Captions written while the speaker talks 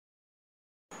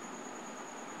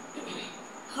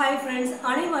Hi friends,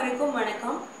 அனைவருக்கும்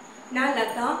வணக்கம். நான்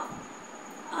லதா.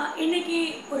 இன்னைக்கு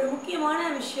ஒரு முக்கியமான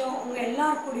விஷயம் உங்க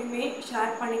எல்லாருக்கூடயுமே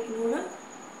ஷேர் பண்ணிக்கணும்னு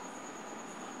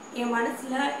என்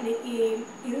மனசுல இன்னைக்கு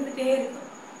இருந்துட்டே இருக்கு.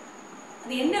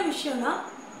 அது என்ன விஷயம்னா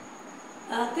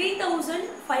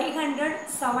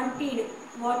 3517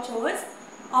 watch hours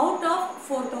out of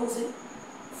 4000.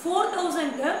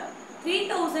 4000க்கு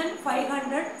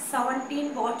 3517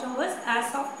 watch hours as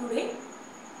of today.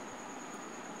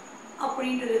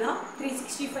 அப்படின்றது தான்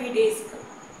 365 டேஸ்க்கு.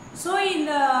 ஸோ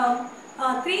இந்த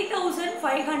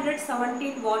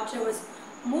 3517 வாட்ச் ஹவர்ஸ்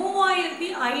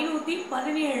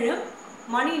 3517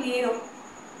 மணி நேரம்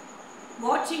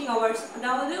வாட்சிங் ஹவர்ஸ்,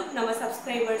 அதாவது நம்ம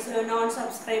சப்ஸ்கிரைபர்ஸு நான்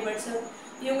சப்ஸ்கிரைபர்ஸு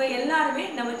இவங்க எல்லாருமே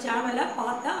நம்ம சேனலை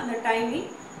பார்த்தா அந்த டைமிங்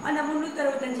அந்த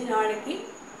 365 நாளைக்கு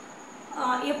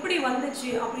எப்படி வந்துச்சு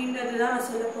அப்படின்றது தான் நான்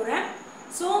சொல்ல போகிறேன்.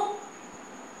 ஸோ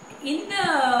இந்த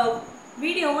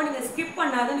வீடியோவை நீங்கள் ஸ்கிப்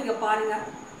பண்ணாத நீங்கள் பாருங்கள்.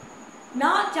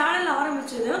 நான் சேனல்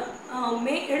ஆரம்பித்தது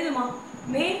மே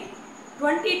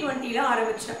 2020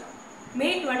 ஆரம்பித்தேன். மே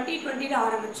 2020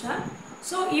 ஆரம்பித்தேன்.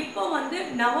 ஸோ இப்போ வந்து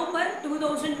நவம்பர்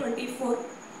 2024.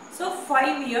 So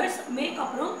 5 years. மேக்கு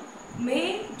அப்புறம் மே,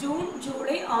 June,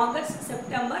 July, August,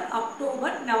 September,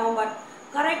 October, November,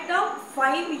 கரெக்டாக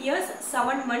 5 years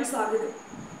 7 months ஆகுது.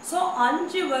 ஸோ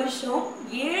 5 வருஷம்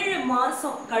 7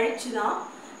 மாதம் கழிச்சு தான்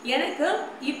எனக்கு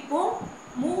இப்போ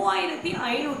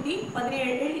 3517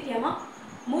 எழுதிக்கலாமா,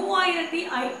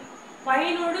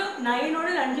 3500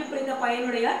 9 புரிந்த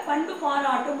பயனுடைய பண்பு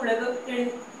பாராட்டும் உலகு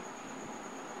எழுது.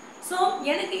 ஸோ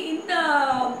எனக்கு இந்த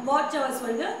வாட்ச் ஹவர்ஸ்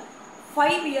வந்து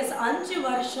 5 years 5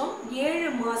 வருஷம் 7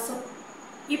 மாதம்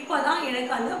இப்போ தான்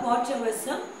எனக்கு அந்த வாட்ச் ஹவர்ஸ்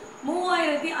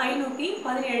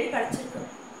 3517 கிடச்சிருக்கு.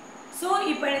 ஸோ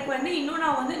இப்போ எனக்கு வந்து இன்னும்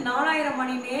நான் வந்து 4000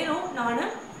 மணி நேரம் நான்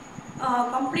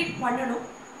கம்ப்ளீட் பண்ணணும்.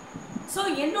 ஸோ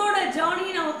என்னோட ஜேர்னி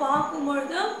நம்ம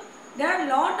பார்க்கும்பொழுது there are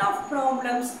lot of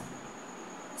problems,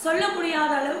 சொல்ல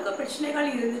முடியாத அளவுக்கு பிரச்சனைகள்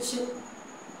இருந்துச்சு.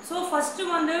 ஸோ ஃபஸ்ட்டு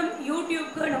வந்து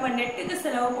யூடியூப்க்கு நம்ம நெட்டுக்கு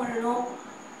செலவு பண்ணணும்.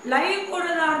 லைவ்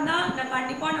போடுறதா இருந்தால் நான்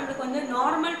கண்டிப்பாக நம்மளுக்கு வந்து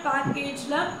நார்மல்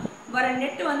பேக்கேஜில் வர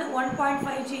நெட்டு வந்து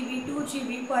 1.5 GB 2 GB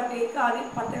per டேக்கு அது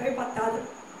பத்தாது.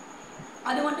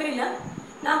 அது மட்டும் இல்லை,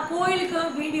 நான் கோயிலுக்கு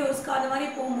வீடியோஸ்க்கு அது மாதிரி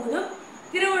போகும்போது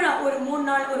திருவிழா ஒரு 3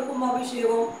 நாள் ஒரு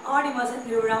கும்பாபிஷேகம், ஆடி மாதம்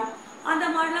திருவிழா அந்த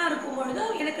மாதிரிலாம் இருக்கும்பொழுது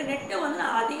எனக்கு நெட்டு வந்து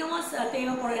அதிகமாக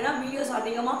தேவைப்படும். ஏன்னா வீடியோஸ்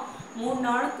அதிகமாக 3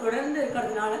 நாள் தொடர்ந்து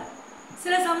இருக்கிறதுனால.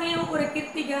 சில சமயம் ஒரு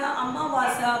கிருத்திகை,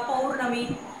 அமாவாசை, பௌர்ணமி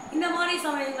இந்த மாதிரி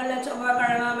சமயங்களில்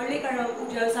செவ்வாய்க்கிழமை, வெள்ளிக்கிழமை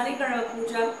பூஜை, சனிக்கிழமை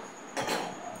பூஜை,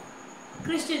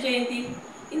 கிருஷ்ண ஜெயந்தி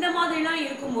இந்த மாதிரிலாம்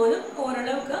இருக்கும்போது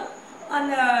ஓரளவுக்கு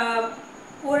அந்த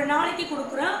ஒரு நாளைக்கு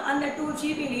கொடுக்குற அந்த 2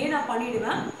 GBலேயே நான்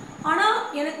பண்ணிவிடுவேன். ஆனால்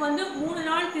எனக்கு வந்து 3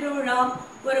 நாள் திருவிழா,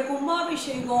 ஒரு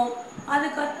கும்பாபிஷேகம்,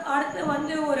 அதுக்கு அடுத்து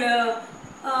வந்து ஒரு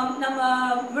நம்ம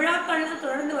விழாக்கள்லாம்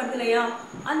தொடர்ந்து வருது இல்லையா,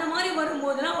 அந்த மாதிரி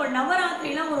வரும்போதுலாம் ஒரு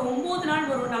நவராத்திரிலாம் ஒரு 9 நாள்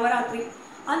வரும் நவராத்திரி.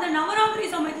 அந்த நவராத்திரி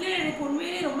சமயத்தில் எனக்கு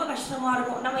உண்மையிலே ரொம்ப கஷ்டமாக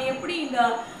இருக்கும். நம்ம எப்படி இந்த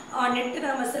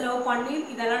நெட்டுக்கு நம்ம செலவு பண்ணி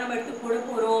இதெல்லாம் நம்ம எடுத்து போட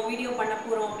போகிறோம், வீடியோ பண்ண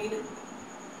போகிறோம் அப்படின்னு.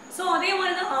 ஸோ அதே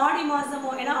மாதிரி தான் ஆடி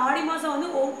மாதமும். ஏன்னா ஆடி மாதம் வந்து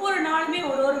ஒவ்வொரு நாளுமே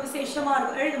ஒரு விசேஷமாக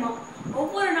இருக்கும். எழுதுமா,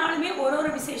 ஒவ்வொரு நாளுமே ஒரு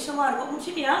விசேஷமாக இருக்கும்.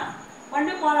 முடிச்சிட்டியா?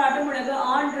 பண்பு பாராட்டும் உலகு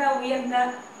ஆன்ற உயர்ந்த.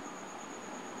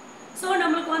 ஸோ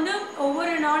நம்மளுக்கு வந்து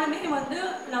ஒவ்வொரு நாளுமே வந்து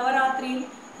நவராத்திரி,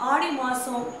 ஆடி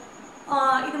மாதம்,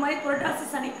 இது மாதிரி புரட்டாசி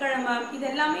சனிக்கிழமை இது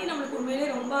எல்லாமே நம்மளுக்கு உண்மையிலே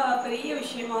ரொம்ப பெரிய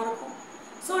விஷயமா இருக்கும்.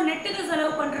 ஸோ நெட்டுக்கு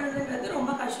செலவு பண்ணுறதுன்றது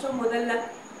ரொம்ப கஷ்டம். முதல்ல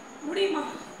முடியுமா?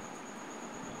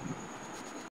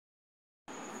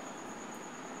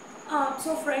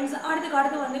 ஸோ ஃப்ரெண்ட்ஸ்,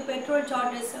 அடுத்து வந்து பெட்ரோல்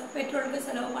சார்ஜஸ், பெட்ரோலுக்கு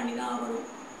செலவு பண்ணி தான் ஆகணும்.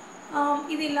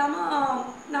 இது இல்லாமல்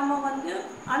நம்ம வந்து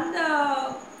அந்த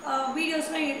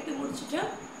வீடியோஸ்லாம் எடுத்து முடிச்சுட்டு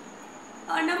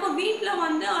நம்ம வீட்டில்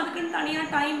வந்து அதுக்குன்னு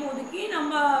தனியாக டைம் ஒதுக்கி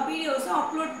நம்ம வீடியோஸை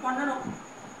அப்லோட் பண்ணணும்.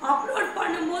 அப்லோட்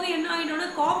பண்ணும்போது என்ன ஆகிடும்னா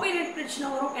காப்பிரைட் பிரச்சனை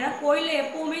வரும். ஏன்னா கோயிலில்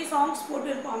எப்போவுமே சாங்ஸ்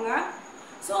போட்டுருப்பாங்க.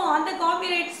 ஸோ அந்த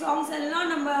காப்பிரைட் சாங்ஸ் எல்லாம்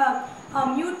நம்ம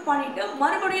மியூட் பண்ணிவிட்டு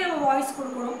மறுபடியும் நம்ம வாய்ஸ்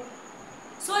கொடுக்கணும்.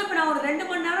 ஸோ இப்போ நான் ஒரு 2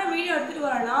 மணி நேரம் வீடியோ எடுத்துகிட்டு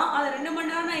வரேன்னா அதை 2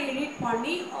 மணி நேரம் நான் எடிட்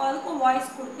பண்ணி அதுக்கும்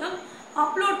வாய்ஸ் கொடுத்து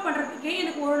அப்லோட் பண்ணுறதுக்கே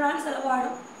எனக்கு ஒரு நாள்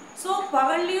செலவாகிடும். ஸோ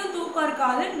பகல்லையும் தூக்கம்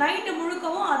இருக்காது, நைட்டு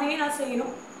முழுக்கவும் அதே நான்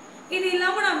செய்யணும். இது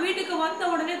இல்லாமல் நான் வீட்டுக்கு வந்த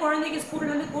உடனே குழந்தைக்கு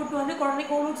ஸ்கூல்லேருந்து கூப்பிட்டு வந்து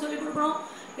குழந்தைக்கு ஹோம்ஒர்க் சொல்லிக் கொடுக்கணும்,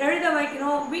 எழுத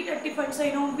வைக்கணும், வீட்டில் டிஃபன்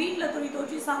செய்யணும், வீட்டில் துணி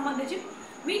துவச்சி சாமான் தேய்ச்சி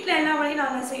வீட்டில் எல்லா வேலையும்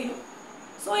நான் செய்யணும்.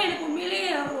 ஸோ எனக்கு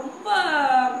உண்மையிலேயே ரொம்ப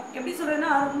எப்படி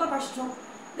சொல்கிறதுன்னா ரொம்ப கஷ்டம்.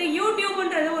 இந்த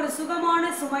யூடியூப்ன்றது ஒரு சுகமான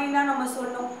சுமை தான் நம்ம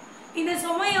சொல்லணும். இந்த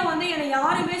சுமையை வந்து என்னை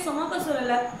யாருமே சுமக்க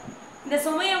சொல்லலை. இந்த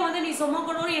சுமையை வந்து நீ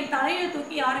சுமக்கணும்னு என் தலையில்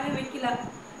தூக்கி யாருமே வைக்கல.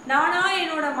 நானாக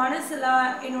என்னோட மனசில்,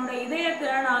 என்னோட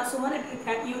இதயத்தில் நான் சுமந்துட்டு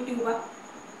இருக்கேன் யூடியூப்பை.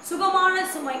 சுகமான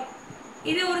சுமை.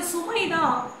 இது ஒரு சுமை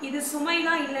தான், இது சுமை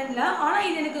தான் இல்லைன்னு, ஆனால்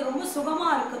இது எனக்கு ரொம்ப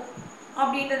சுகமாக இருக்குது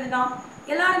அப்படின்றது தான்.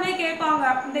 எல்லாருமே கேட்பாங்க,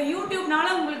 இந்த யூடியூப்னால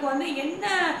உங்களுக்கு வந்து என்ன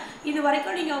இது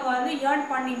வரைக்கும் நீங்கள் வந்து ஏர்ன்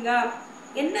பண்ணீங்க,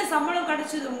 என்ன சம்பளம்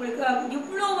கிடைச்சது உங்களுக்கு,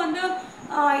 இவ்வளோ வந்து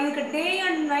இதுக்கு day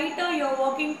and நைட்டாக you are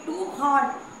working two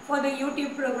hard for the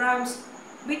YouTube programs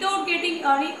without getting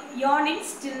any earnings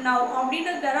till now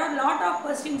அப்படின்ற there are lot of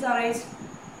questions arise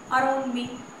around me.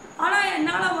 ஆனால்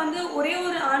என்னால் வந்து ஒரே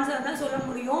ஒரு ஆன்சர் தான் சொல்ல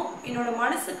முடியும், என்னோட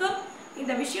மனசுக்கு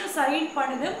இந்த விஷயம் சரின்னு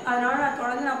பண்ணுது, அதனால நான்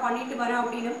தொடர்ந்து நான் பண்ணிட்டு வரேன்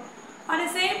அப்படின்னு. அட் த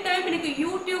சேம் டைம் எனக்கு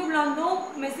யூடியூப்ல இருந்தும்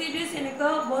மெசேஜஸ் எனக்கு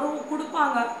வரும்,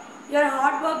 கொடுப்பாங்க, your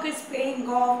hard work is paying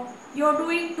off, you are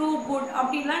doing too good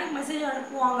அப்படின்லாம் எனக்கு மெசேஜ்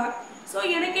அனுப்புவாங்க. ஸோ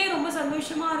எனக்கே ரொம்ப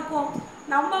சந்தோஷமாக இருக்கும்.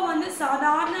 நம்ம வந்து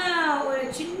சாதாரண ஒரு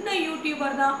சின்ன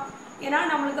யூடியூபர் தான், ஏன்னா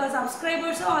நம்மளுக்கு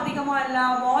சப்ஸ்கிரைபர்ஸும் அதிகமாக இல்லை,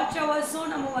 வாட்ச்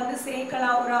ஹவர்ஸும் நம்ம வந்து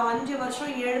சேர்க்கலாம் ஒரு 5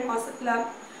 வருஷம் 7 மாதத்தில்.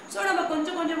 ஸோ நம்ம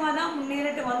கொஞ்சம் கொஞ்சமாக தான்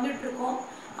முன்னேறிட்டு வந்துட்டுருக்கோம்.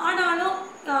 ஆனாலும்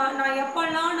நான்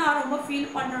எப்போல்லாம் நான் ரொம்ப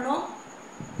ஃபீல் பண்ணணும்,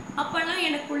 அப்போல்லாம்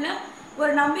எனக்குள்ள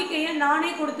ஒரு நம்பிக்கையை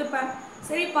நானே கொடுத்துப்பேன்.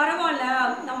 சரி பரவாயில்ல,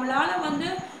 நம்மளால் வந்து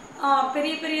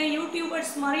பெரிய பெரிய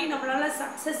யூடியூபர்ஸ் மாதிரி நம்மளால்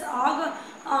சக்ஸஸ் ஆக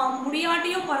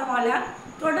முடியாட்டியும் பரவாயில்ல,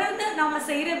 தொடர்ந்து நம்ம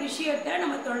செய்கிற விஷயத்தை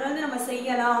நம்ம தொடர்ந்து நம்ம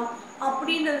செய்யலாம்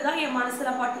அப்படின்றது தான் என்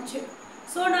மனசில் பட்டுச்சு.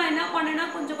 ஸோ நான் என்ன பண்ணேன்னா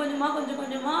கொஞ்சம்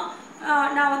கொஞ்சமாக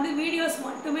நான் வந்து வீடியோஸ்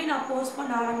மட்டுமே நான் போஸ்ட்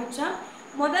பண்ண ஆரம்பித்தேன்.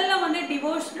 முதல்ல வந்து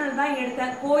டிவோஷனல் தான்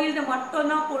எடுத்தேன், கோயில்து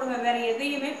மட்டும்தான் போடுவேன், வேறு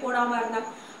எதையுமே போடாமல் இருந்தேன்.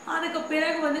 அதுக்கு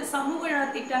பிறகு வந்து சமூக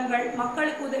நலத்திட்டங்கள்,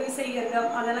 மக்களுக்கு உதவி செய்கிறது,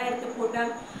 அதெல்லாம் எடுத்து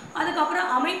போட்டேன்.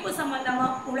 அதுக்கப்புறம் அமைப்பு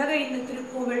சம்மந்தமாக உலக இந்து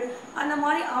திருக்கோவில் அந்த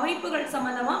மாதிரி அமைப்புகள்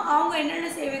சம்மந்தமாக அவங்க என்னென்ன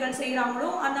சேவைகள் செய்கிறாங்களோ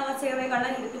அந்த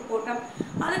சேவைகள்லாம் எடுத்து போட்டேன்.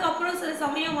 அதுக்கப்புறம் சில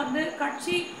சமயம் வந்து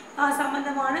கட்சி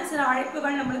சம்மந்தமான சில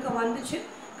அழைப்புகள் நம்மளுக்கு வந்துச்சு.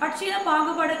 கட்சியில்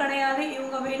பாகுபாடு கிடையாது,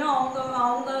 இவங்க வேணும்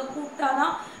அவங்க கூப்பிட்டா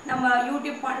தான் நம்ம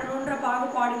யூடியூப் பண்ணணுன்ற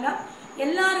பாகுபாடு இல்லை.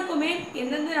 எல்லாருக்குமே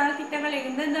எந்தெந்த நலத்திட்டங்கள்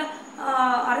எந்தெந்த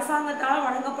அரசாங்கத்தால்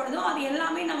வழங்கப்படுதோ அது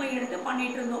எல்லாமே நம்ம எடுத்து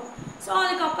பண்ணிட்டு இருந்தோம். ஸோ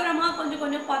அதுக்கப்புறமா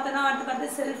கொஞ்சம் பார்த்தோன்னா அடுத்து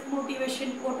செல்ஃப்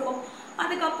மோட்டிவேஷன் போட்டோம்.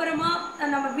 அதுக்கப்புறமா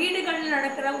நம்ம வீடுகளில்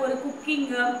நடக்கிற ஒரு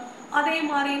குக்கிங்கு, அதே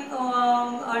மாதிரி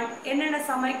என்னென்ன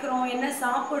சமைக்கிறோம், என்ன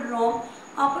சாப்பிட்றோம்,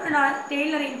 அப்புறம் நான்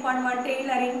டெய்லரிங் பண்ணுவேன்,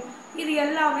 டெய்லரிங், இது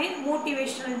எல்லாமே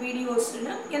மோட்டிவேஷ்னல்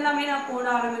வீடியோஸ்ன்னு எல்லாமே நான் போட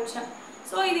ஆரம்பித்தேன்.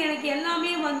 ஸோ இது எனக்கு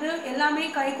எல்லாமே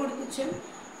கை கொடுத்துச்சு.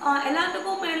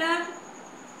 எல்லாத்துக்கும் மேலே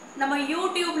நம்ம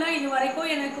யூடியூப்பில் இது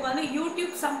வரைக்கும் எனக்கு வந்து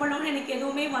யூடியூப் சம்பளம்னு எனக்கு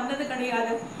எதுவுமே வந்தது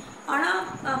கிடையாது. ஆனால்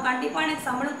கண்டிப்பாக எனக்கு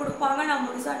சம்பளம் கொடுப்பாங்க, நான்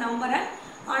முழுசாக நம்புகிறேன்.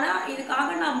 ஆனால் இதுக்காக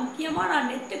நான் முக்கியமாக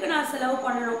நெட்டுக்கு நான் செலவு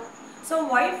பண்ணணும். ஸோ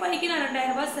ஒய்ஃபைக்கு நான்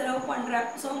 2000 ரூபாய் செலவு பண்ணுறேன்.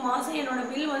 ஸோ மாதம் என்னோடய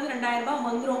பில் வந்து 2000 ரூபாய்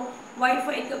வந்துடும்,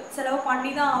 ஒய்ஃபைக்கு செலவு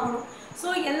பண்ணி தான் ஆகணும். ஸோ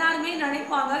எல்லாருமே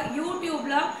நினைப்பாங்க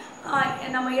யூடியூப்பில்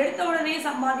நம்ம எடுத்த உடனே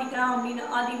சம்பாதிக்கலாம் அப்படின்னு.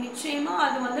 அது நிச்சயமாக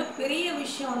அது வந்து பெரிய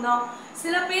விஷயம்தான்.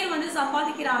 சில பேர் வந்து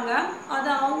சம்பாதிக்கிறாங்க, அது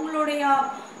அவங்களுடைய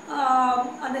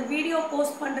அந்த வீடியோ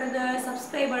போஸ்ட் பண்ணுறது,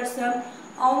 சப்ஸ்கிரைபர்ஸு,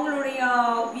 அவங்களுடைய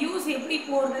வியூஸ் எப்படி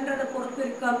போகிறதுன்றதை பொறுத்து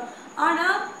இருக்கு.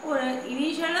 ஆனால் ஒரு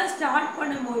இனிஷியலாக ஸ்டார்ட்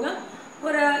பண்ணும்போது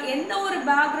எந்த ஒரு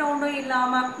பேக்ரவுண்டும்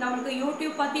இல்லாமல், நம்மளுக்கு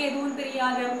யூடியூப் பற்றி எதுவும்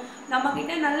தெரியாது,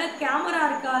 நம்மக்கிட்ட நல்ல கேமரா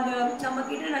இருக்காது,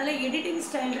 நம்மக்கிட்ட நல்ல எடிட்டிங்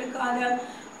ஸ்டைல் இருக்காது,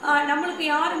 நம்மளுக்கு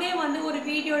யாருமே வந்து ஒரு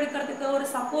வீடியோ எடுக்கிறதுக்கு ஒரு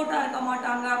சப்போர்ட்டாக இருக்க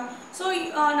மாட்டாங்க. ஸோ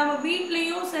நம்ம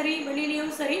வீட்லேயும் சரி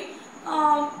வெளியிலையும் சரி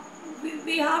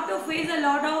we have to face a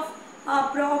lot of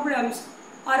problems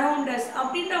around us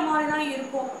அப்படின்ற மாதிரி தான்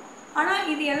இருக்கும். ஆனால்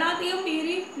இது எல்லாத்தையும்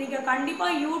மீறி நீங்கள்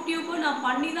கண்டிப்பாக யூடியூப்பு நான்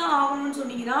பண்ணி தான் ஆகணும்னு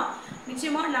சொன்னீங்கன்னா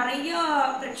நிச்சயமாக நிறைய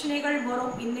பிரச்சனைகள்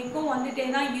வரும், இன்றைக்கும் வந்துட்டே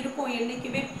தான் இருக்கும்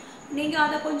என்றைக்குமே. நீங்கள்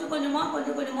அதை கொஞ்சம்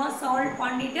கொஞ்சமாக சால்வ்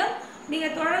பண்ணிவிட்டு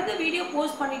நீங்கள் தொடர்ந்து வீடியோ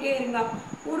போஸ்ட் பண்ணிகிட்டே இருங்க.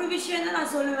 ஒரு விஷயம் தான்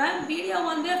நான் சொல்லுவேன், வீடியோ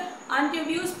வந்து 5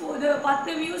 வியூஸ் போகுது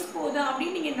 10 வியூஸ் போகுது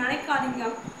அப்படின்னு நீங்கள் நினைக்காதீங்க.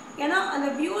 ஏன்னா அந்த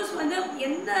வியூஸ் வந்து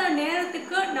எந்த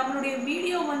நேரத்துக்கு நம்மளுடைய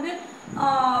வீடியோ வந்து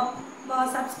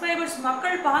சப்ஸ்கிரைபர்ஸ்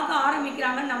மக்கள் பார்க்க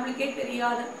ஆரம்பிக்கிறாங்கன்னு நம்மளுக்கே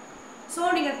தெரியாது. ஸோ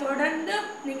நீங்கள் தொடர்ந்து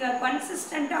நீங்கள்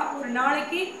கன்சிஸ்டண்ட்டாக ஒரு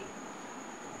நாளைக்கு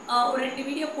ஒரு 2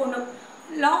 வீடியோ போடணும்,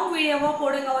 லாங் வீடியோவாக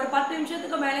போடுங்க, ஒரு 10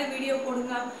 நிமிஷத்துக்கு மேலே வீடியோ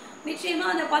போடுங்க.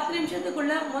 நிச்சயமாக அந்த 10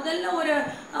 நிமிஷத்துக்குள்ளே முதல்ல ஒரு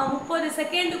 30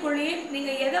 செகண்டுக்குள்ளேயே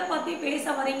நீங்கள் எதை பற்றி பேச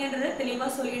வரீங்கன்றதை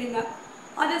தெளிவாக சொல்லிவிடுங்க.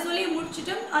 அதை சொல்லி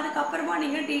முடிச்சுட்டு அதுக்கப்புறமா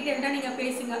நீங்கள் டீட்டெயில்டாக நீங்கள்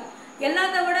பேசுங்க.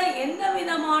 எல்லாத்த விட எந்த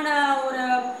விதமான ஒரு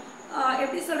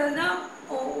எப்படி சொல்கிறதுனா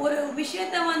ஒரு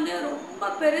விஷயத்தை வந்து ரொம்ப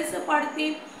பெருசுப்படுத்தி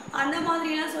அந்த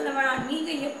மாதிரிலாம் சொல்ல வேணாம்.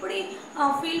 நீங்கள் எப்படி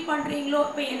ஃபீல் பண்ணுறீங்களோ,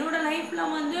 இப்போ என்னோடய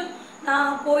லைஃப்பில் வந்து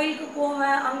நான் கோயிலுக்கு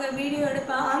போவேன், அங்கே வீடியோ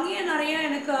எடுப்பேன், அங்கேயே நிறைய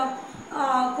எனக்கு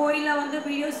கோயிலில் வந்து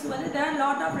வீடியோஸ் வந்து தேர்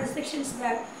லாட் ஆஃப் ரெஸ்ட்ரிக்ஷன்ஸ்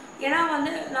தேர். ஏன்னா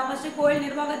வந்து நான் ஃபஸ்ட்டு கோயில்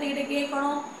நிர்வாகத்துக்கிட்ட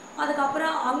கேட்கணும்,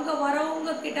 அதுக்கப்புறம் அங்கே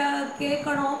வரவங்க கிட்ட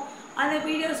கேட்கணும், அந்த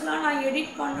வீடியோஸ்லாம் நான்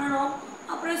எடிட் பண்ணணும்.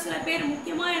 அப்புறம் சில பேர்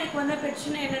முக்கியமாக எனக்கு வந்து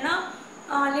பிரச்சனை என்னென்னா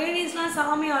லேடிஸ்லாம்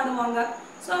சாமி ஆடுவாங்க.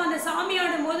 ஸோ அந்த சாமி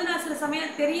ஆடும்போது நான் சில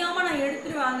சமயம் தெரியாமல் நான்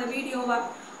எடுத்துருவேன் அந்த வீடியோவை.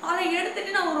 அதை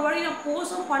எடுத்துகிட்டு நான் ஒரு வழி நான்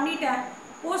போஸ்ட் பண்ணிட்டேன்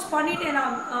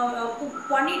நான்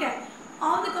பண்ணிட்டேன்.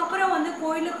 அதுக்கப்புறம் வந்து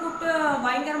கோயிலில் கூப்பிட்டு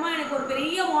பயங்கரமாக எனக்கு ஒரு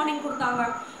பெரிய வார்னிங் கொடுத்தாங்க.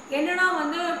 என்னன்னா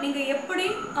வந்து நீங்கள் எப்படி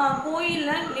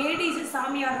கோயிலில் லேடிஸு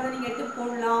சாமி ஆடுறதை நீங்கள் எடுத்து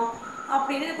போடலாம்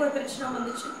அப்படின்னு எனக்கு ஒரு பிரச்சனை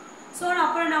வந்துச்சு. ஸோ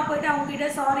அப்புறம் நான் போய்ட்டு அவங்ககிட்ட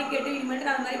சாரி கேட்டு இனிமேட்டு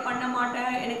நான் அந்த மாதிரி பண்ண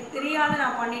மாட்டேன், எனக்கு தெரியாத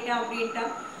நான் பண்ணிட்டேன்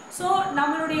அப்படின்ட்டேன். ஸோ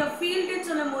நம்மளுடைய ஃபீல்டுன்னு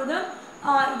சொல்லும்போது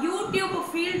YouTube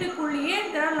ஃபீல்டுக்குள்ளேயே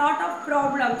there are lot of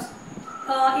problems.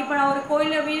 இப்போ நான் ஒரு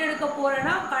கோயிலில் வீடியோ எடுக்க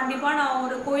போகிறேன்னா கண்டிப்பாக நான்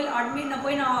ஒரு கோயில் அட்மினை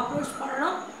போய் நான் அப்ரோச்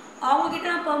பண்ணணும். அவங்கக்கிட்ட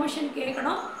நான் பெர்மிஷன்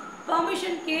கேட்கணும்.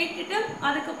 பெர்மிஷன் கேட்டுட்டு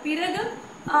அதுக்கு பிறகு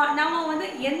நம்ம வந்து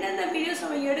எந்தெந்த வீடியோஸ்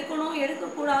நம்ம எடுக்கணும்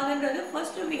எடுக்கக்கூடாதுன்றது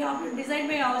first we have to decide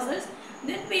by ourselves.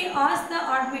 Then we ask the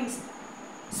admins.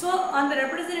 So அந்த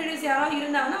ரெப்ரசன்டேட்டிவ்ஸ் யாராவது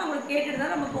இருந்தாங்கன்னா அவங்களுக்கு கேட்டுட்டு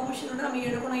தான் நம்ம பெர்மிஷன் வந்து நம்ம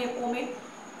எடுக்கணும் எப்போவுமே.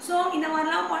 ஸோ இந்த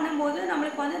மாதிரிலாம் பண்ணும்போது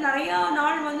நம்மளுக்கு வந்து நிறையா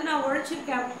நாள் வந்து நான்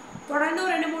உழைச்சிருக்கேன். தொடர்ந்து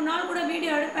ஒரு 2-3 நாள் கூட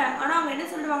வீடியோ எடுப்பேன். ஆனால் அவங்க என்ன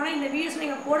சொல்லுவாங்கன்னா இந்த வீடியோஸ்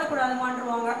நீங்கள்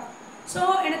போடக்கூடாதுமான்ருவாங்க. ஸோ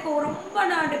எனக்கு ரொம்ப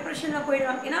நான் டிப்ரெஷனில்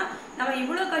போயிடுவேன். ஏன்னா நம்ம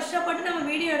இவ்வளோ கஷ்டப்பட்டு நம்ம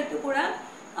வீடியோ எடுத்து கூட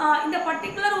இந்த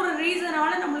பர்டிகுலர் ஒரு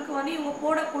ரீசனால் நம்மளுக்கு வந்து இவங்க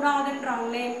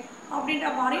போடக்கூடாதுன்றாங்களே அப்படின்ற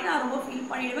மாதிரி நான் ரொம்ப ஃபீல்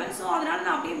பண்ணிடுவேன். ஸோ அதனால்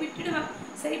நான் அப்படியே விட்டுடுவேன்.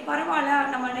 சரி பரவாயில்ல,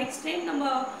 நம்ம நெக்ஸ்ட் டைம் நம்ம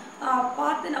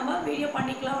பார்த்து நம்ம வீடியோ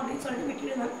பண்ணிக்கலாம் அப்படின்னு சொல்லிட்டு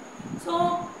விட்டுடுவேன். ஸோ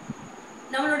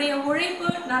நம்மளுடைய உழைப்பு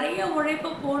நிறைய உழைப்பு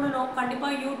போடணும்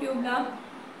கண்டிப்பாக யூடியூப்பில்.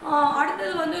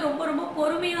 அடுத்தது வந்து ரொம்ப ரொம்ப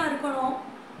பொறுமையாக இருக்கணும்,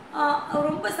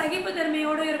 ரொம்ப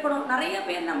சகிப்புத்தன்மையோடு இருக்கணும். நிறைய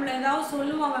பேர் நம்மளை ஏதாவது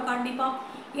சொல்லுவாங்க கண்டிப்பாக.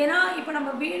 ஏன்னா இப்போ நம்ம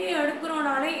வீடியோ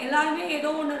எடுக்கிறோனாலே எல்லாருமே ஏதோ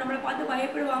ஒன்று நம்மளை பார்த்து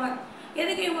பயப்படுவாங்க.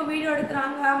 எதுக்கு இவங்க வீடியோ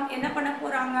எடுக்கிறாங்க, என்ன பண்ண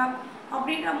போகிறாங்க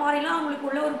அப்படின்ற மாதிரிலாம் அவங்களுக்கு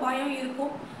உள்ள ஒரு பயம்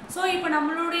இருக்கும். ஸோ இப்போ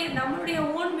நம்மளுடைய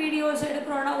ஓன் வீடியோஸ்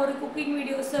எடுக்கிறோன்னா, ஒரு குக்கிங்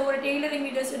வீடியோஸு, ஒரு டெய்லரிங்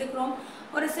வீடியோஸ் எடுக்கிறோம்,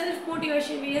 ஒரு self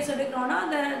motivation videos எடுக்கிறோன்னா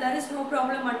there is no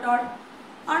problem at all.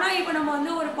 ஆனால் இப்போ நம்ம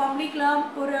வந்து ஒரு பப்ளிக்கில்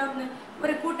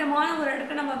ஒரு கூட்டமான ஒரு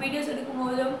இடத்துல நம்ம வீடியோஸ்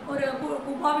எடுக்கும்போது, ஒரு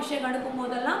கும்பாபிஷேகம்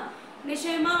எடுக்கும்போதெல்லாம்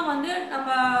நிச்சயமாக வந்து நம்ம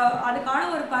அதுக்கான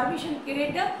ஒரு பர்மிஷன்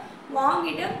கேட்டு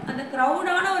வாங்கிட்டு அந்த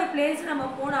க்ரௌடான ஒரு பிளேஸ் நம்ம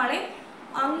போனாலே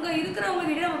அங்கே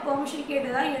இருக்கிறவங்ககிட்ட நம்ம பெர்மிஷன் கேட்டு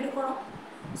தான் எடுக்கணும்.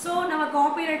 ஸோ நம்ம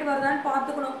காப்பிரைட் வருதான்னு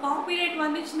பார்த்துக்கணும். காப்பிரைட்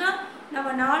வந்துச்சுன்னா நம்ம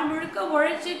நாள் முழுக்க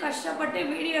உழைச்சி கஷ்டப்பட்டு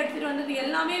வீடியோ எடுத்துகிட்டு வந்தது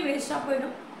எல்லாமே வேஸ்ட்டாக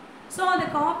போயிடும். ஸோ அந்த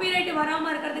காப்பிரைட்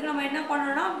வராமல் இருக்கிறதுக்கு நம்ம என்ன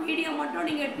பண்ணணும்னா வீடியோ மட்டும்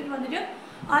நீங்கள் எடுத்துகிட்டு வந்துட்டு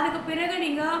அதுக்கு பிறகு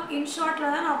நீங்கள்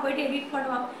இன்ஷாட்டில் தான் நான் போய்ட்டு எடிட்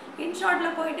பண்ணுவேன்.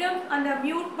 இன்ஷாட்டில் போய்ட்டு அந்த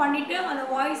மியூட் பண்ணிவிட்டு அந்த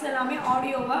வாய்ஸ் எல்லாமே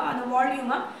ஆடியோவை அந்த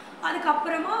வால்யூமை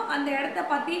அதுக்கப்புறமா அந்த இடத்த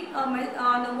பற்றி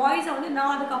அந்த வாய்ஸை வந்து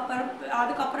நான்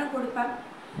அதுக்கப்புறம் கொடுப்பேன்.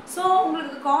 ஸோ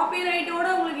உங்களுக்கு காப்பிரைட்டோட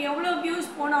உங்களுக்கு எவ்வளோ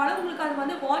வியூஸ் போனாலும் உங்களுக்கு அது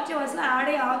வந்து வாட்ச் ஹவர்ஸில்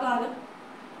ஆடே ஆகாது.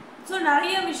 ஸோ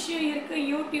நிறைய விஷயம் இருக்குது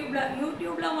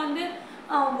யூடியூப்பில் வந்து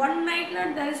one nightல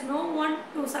there is no one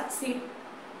to succeed.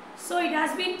 So it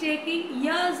has been taking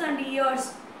years and years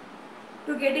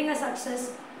to getting a success.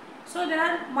 So there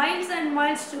are miles and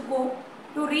miles to go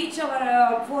to reach our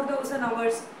 4000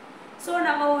 hours. So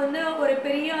நம்ம வந்து ஒரு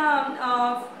பெரிய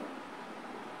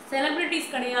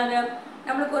celebrities கிடையாது,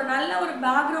 நம்மளுக்கு ஒரு நல்ல ஒரு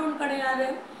background கிடையாது,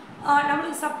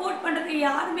 நம்மளுக்கு சப்போர்ட் பண்ணுறதுக்கு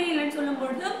யாருமே இல்லைன்னு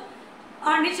சொல்லும்பொழுது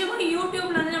நிச்சயமாக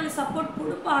யூடியூப்பில் வந்து நம்மளுக்கு சப்போர்ட்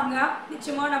கொடுப்பாங்க.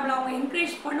 நிச்சயமாக நம்மளை அவங்க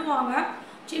என்கரேஜ் பண்ணுவாங்க.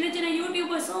 சின்ன சின்ன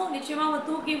யூடியூபர்ஸும் நிச்சயமாக அவங்க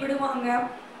தூக்கி விடுவாங்க.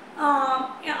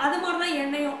 அது மாதிரி தான்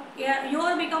என்னையும்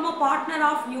you are become a partner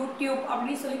of YouTube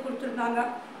அப்படின்னு சொல்லி கொடுத்துருந்தாங்க.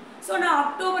 ஸோ நான்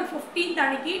October 15th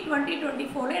அன்னைக்கு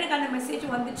 2024 எனக்கு அந்த மெசேஜ்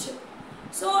வந்துச்சு.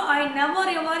 So I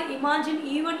never ever imagine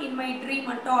even in my dream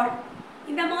at all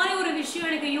இந்த மாதிரி ஒரு விஷயம்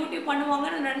எனக்கு யூடியூப்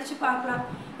பண்ணுவாங்கன்னு நினச்சி பார்க்கலாம்.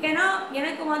 ஏன்னா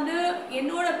எனக்கு வந்து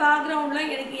என்னோடய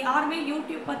பேக்ரவுண்டில் எனக்கு யாருமே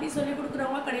யூடியூப் பற்றி சொல்லிக்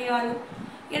கொடுக்குறவங்க கிடையாது.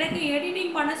 எனக்கு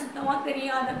எடிட்டிங் பண்ண சுத்தமாக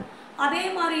தெரியாது. அதே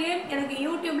மாதிரியே எனக்கு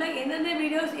யூடியூப்பில் எந்தெந்த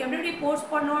வீடியோஸ் எப்படி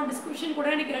போஸ்ட் பண்ணணும் டிஸ்கிரிப்ஷன் கூட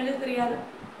எனக்கு எழுத தெரியாது.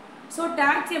 ஸோ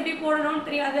டேக்ஸ் எப்படி போடணும்னு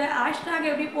தெரியாது, ஹேஷ்டேக்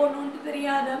எப்படி போடணும்னு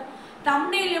தெரியாது,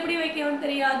 தம்ப்நெயில் எப்படி வைக்கணும்னு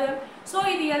தெரியாது. ஸோ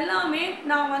இது எல்லாமே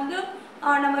நான் வந்து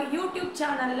நம்ம யூடியூப்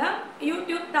சேனலில்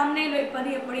யூடியூப் தம்ப்நெயில் வைப்பது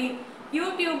எப்படி,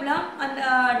 யூடியூப்பில் அந்த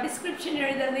டிஸ்கிரிப்ஷன்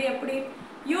எழுதுறது எப்படி,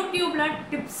 யூடியூப்பில்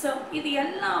டிப்ஸு, இது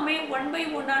எல்லாமே 1 by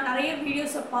 1 நிறைய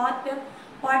வீடியோஸை பார்த்து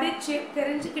படித்து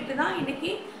தெரிஞ்சுக்கிட்டு தான்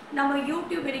இன்றைக்கி நம்ம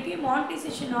யூடியூப் இன்றைக்கி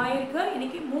மானிட்டைசேஷன் ஆகிருக்கு.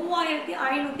 இன்றைக்கி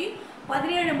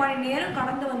 3517 மணி நேரம்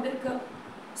கடந்து வந்திருக்கு.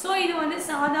 ஸோ இது வந்து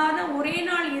சாதாரண ஒரே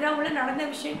நாள் இரவில் நடந்த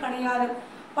விஷயம் கிடையாது.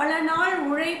 பல நாள்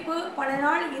உழைப்பு, பல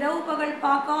நாள் இரவு பகல்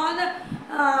பார்க்காத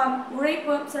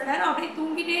உழைப்பு. சில நேரம் அப்படியே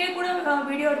தூங்கிட்டே கூட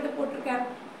வீடியோ எடுத்து போட்டிருக்கேன்.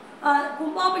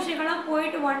 கும்பாபிஷேகம்லாம்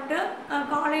போயிட்டு வந்துட்டு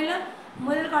காலையில்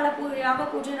முதல் கால யாக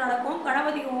பூஜை நடக்கும்,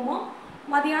 கணபதி ஹோமம்.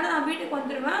 மதியானம் நான் வீட்டுக்கு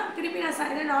வந்துடுவேன். திருப்பி நான்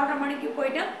சாயந்தரம் 4:30 மணிக்கு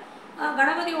போயிட்டு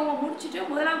கணபதி ஹோமம் முடிச்சுட்டு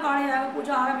முதலாம் கால யாக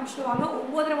பூஜை ஆரம்பிச்சுடுவாங்க.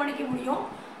 9:30 மணிக்கு முடியும்.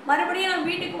 மறுபடியும் நான்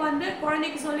வீட்டுக்கு வந்து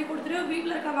குழந்தைக்கு சொல்லி கொடுத்துட்டு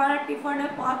வீட்டில் இருக்க வேலை டிஃபனு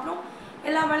பாத்திரம்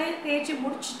எல்லா வேலையும் தேய்ச்சி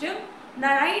முடிச்சுட்டு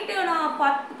நான் நைட்டு நான்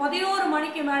 11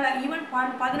 மணிக்கு மேலே ஈவன்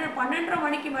 12:30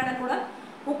 மணிக்கு மேலே கூட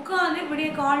உட்காந்து விடிய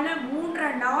காலையில்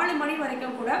 3-4 மணி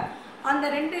வரைக்கும் கூட அந்த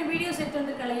 2 வீடியோஸ் எடுத்து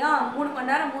வந்துருக்கு இல்லையா 3 மணி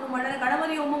நேரம் 3 மணி நேரம்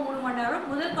கணபதி ஹோமம் 3 மணி நேரம்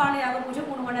முதல் காலை யாக பூஜை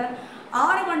 3 மணி நேரம்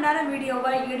 6 மணி நேரம்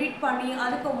வீடியோவை எடிட் பண்ணி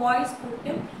அதுக்கு வாய்ஸ்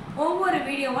கொடுத்து ஒவ்வொரு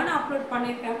வீடியோவை நான் அப்லோட்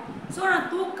பண்ணியிருக்கேன். ஸோ நான்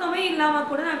தூக்கமே இல்லாமல்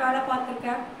கூட நான் வேலை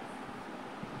பார்த்துருக்கேன்.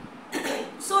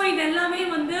 ஸோ இது எல்லாமே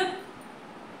வந்து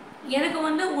எனக்கு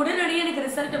வந்து உடனடியாக எனக்கு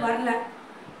ரிசல்ட் வரல.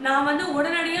 நான் வந்து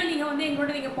உடனடியாக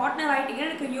நீங்கள் பார்ட்னர் ஆகிட்டீங்கன்னு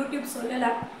எனக்கு யூடியூப்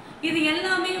சொல்லலை. இது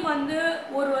எல்லாமே வந்து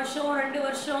 1 வருஷம் 2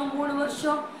 வருஷம் 3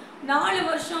 வருஷம் 4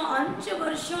 வருஷம் 5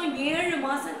 வருஷம் 7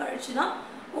 மாதம் கழிச்சு தான்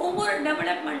ஒவ்வொரு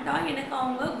டெவலப்மெண்ட்டாக எனக்கு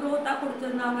அவங்க க்ரோத்தாக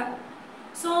கொடுத்துருந்தாங்க.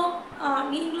 ஸோ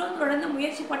நீங்களும் தொடர்ந்து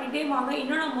முயற்சி பண்ணிகிட்டே வாங்க.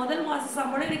 இன்னும் நான் முதல் மாத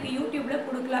சம்பளம் எனக்கு யூடியூப்பில்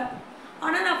கொடுக்கல.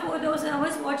 ஆனால் நான் 4000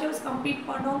 hours வாட்ச் ஹவர்ஸ் கம்ப்ளீட்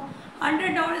பண்ணோம்.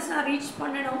 $100 நான் ரீச்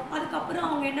பண்ணணும். அதுக்கப்புறம்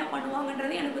அவங்க என்ன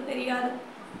பண்ணுவாங்கன்றது எனக்கு தெரியாது.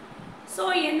 ஸோ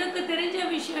எனக்கு தெரிஞ்ச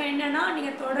விஷயம் என்னென்னா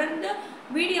நீங்கள் தொடர்ந்து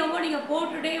வீடியோவை நீங்கள்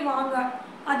போட்டுகிட்டே வாங்க.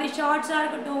 அது ஷார்ட்ஸாக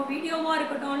இருக்கட்டும் வீடியோவாக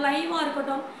இருக்கட்டும் லைவாக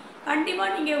இருக்கட்டும்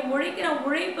கண்டிப்பாக நீங்கள் உழைக்கிற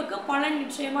உழைப்புக்கு பலன்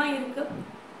நிச்சயமாக இருக்குது.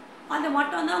 அது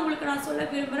மட்டும்தான் உங்களுக்கு நான் சொல்ல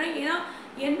விரும்புகிறேன். ஏன்னா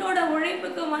என்னோடய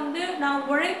உழைப்புக்கு வந்து நான்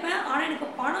உழைப்பேன். ஆனால் எனக்கு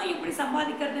பணம் எப்படி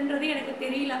சம்பாதிக்கிறதுன்றது எனக்கு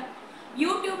தெரியல.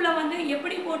 யூடியூப்பில் வந்து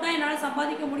எப்படி போட்டால் என்னால்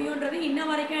சம்பாதிக்க முடியுன்றது இன்ன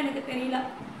வரைக்கும் எனக்கு தெரியல.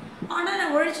 ஆனால்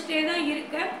நான் உழைச்சிட்டே தான்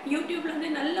இருக்கேன். யூடியூப்பில் வந்து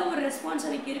நல்ல ஒரு ரெஸ்பான்ஸ்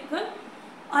எனக்கு இருக்குது.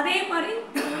 அதே மாதிரி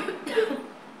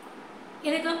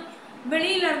எனக்கு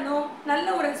வெளியில இருந்தும் நல்ல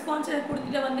ஒரு ரெஸ்பான்ஸ் எனக்கு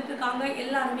கொடுத்துட்டு வந்துட்டு இருக்காங்க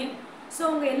எல்லாருமே. ஸோ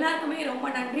உங்கள் எல்லாருக்குமே ரொம்ப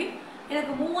நன்றி.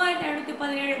 எனக்கு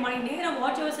 3517 மணி நேரம்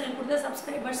வாட்ச் ஹவர்ஸ் எனக்கு கொடுத்த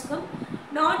சப்ஸ்கிரைபர்ஸ்க்கும்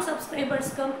நான்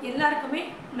சப்ஸ்கிரைபர்ஸ்க்கும் எல்லாருக்குமே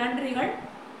நன்றிகள்.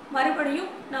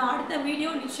 மறுபடியும் நான் அடுத்த வீடியோ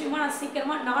நிச்சயமாக நான்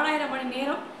சீக்கிரமாக 4000 மணி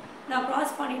நேரம் நான்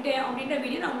க்ராஸ் பண்ணிட்டேன் அப்படின்ற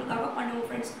வீடியோ நான் உங்களுக்காக பண்ணுவேன்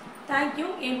ஃப்ரெண்ட்ஸ். தேங்க்யூ.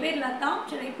 என் பேர் Latha.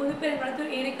 Chennai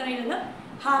புதுப்பேருங்குளத்தூர் ஏரிக்கரையில்.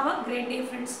 Have a great day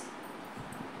friends.